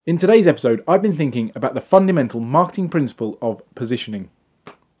In today's episode, I've been thinking about the fundamental marketing principle of positioning.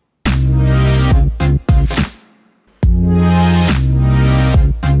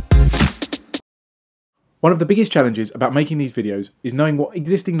 One of the biggest challenges about making these videos is knowing what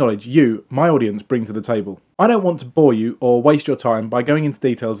existing knowledge you, my audience, bring to the table. I don't want to bore you or waste your time by going into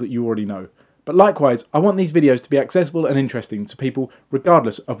details that you already know. But likewise, I want these videos to be accessible and interesting to people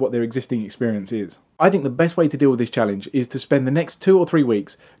regardless of what their existing experience is. I think the best way to deal with this challenge is to spend the next 2 or 3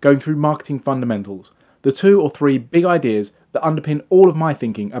 weeks going through marketing fundamentals, the 2 or 3 big ideas that underpin all of my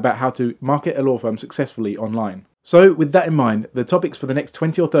thinking about how to market a law firm successfully online. So with that in mind, the topics for the next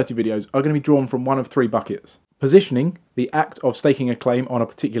 20 or 30 videos are going to be drawn from one of 3 buckets. Positioning, the act of staking a claim on a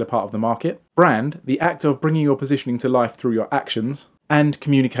particular part of the market. Brand, the act of bringing your positioning to life through your actions. And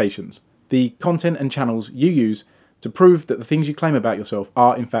communications, the content and channels you use to prove that the things you claim about yourself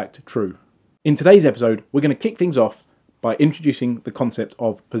are in fact true. In today's episode, we're going to kick things off by introducing the concept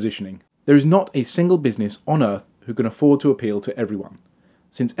of positioning. There is not a single business on earth who can afford to appeal to everyone,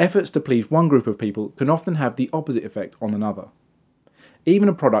 since efforts to please one group of people can often have the opposite effect on another. Even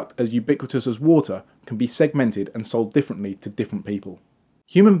a product as ubiquitous as water can be segmented and sold differently to different people.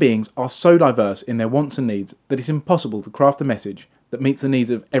 Human beings are so diverse in their wants and needs that it's impossible to craft a message that meets the needs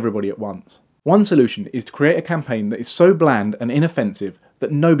of everybody at once. One solution is to create a campaign that is so bland and inoffensive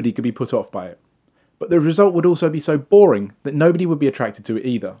that nobody could be put off by it. But the result would also be so boring that nobody would be attracted to it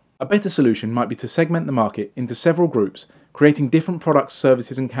either. A better solution might be to segment the market into several groups, creating different products,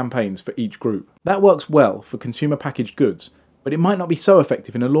 services and campaigns for each group. That works well for consumer packaged goods, but it might not be so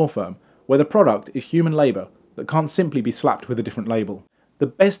effective in a law firm, where the product is human labour that can't simply be slapped with a different label. The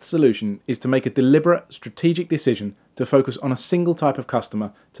best solution is to make a deliberate, strategic decision to focus on a single type of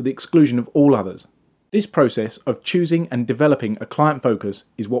customer to the exclusion of all others. This process of choosing and developing a client focus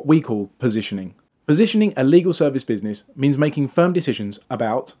is what we call positioning. Positioning a legal service business means making firm decisions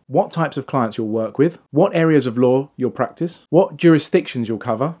about what types of clients you'll work with, what areas of law you'll practice, what jurisdictions you'll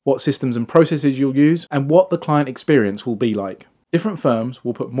cover, what systems and processes you'll use, and what the client experience will be like. Different firms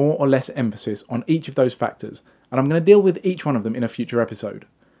will put more or less emphasis on each of those factors, and I'm going to deal with each one of them in a future episode.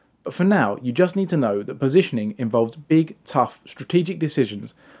 But for now, you just need to know that positioning involves big, tough, strategic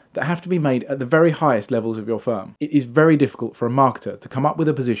decisions that have to be made at the very highest levels of your firm. It is very difficult for a marketer to come up with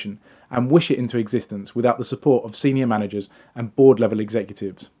a position and wish it into existence without the support of senior managers and board-level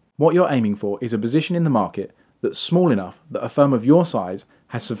executives. What you're aiming for is a position in the market that's small enough that a firm of your size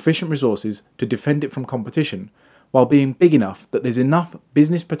has sufficient resources to defend it from competition, while being big enough that there's enough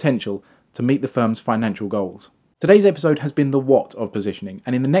business potential to meet the firm's financial goals. Today's episode has been the what of positioning,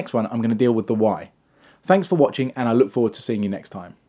 and in the next one I'm going to deal with the why. Thanks for watching, and I look forward to seeing you next time.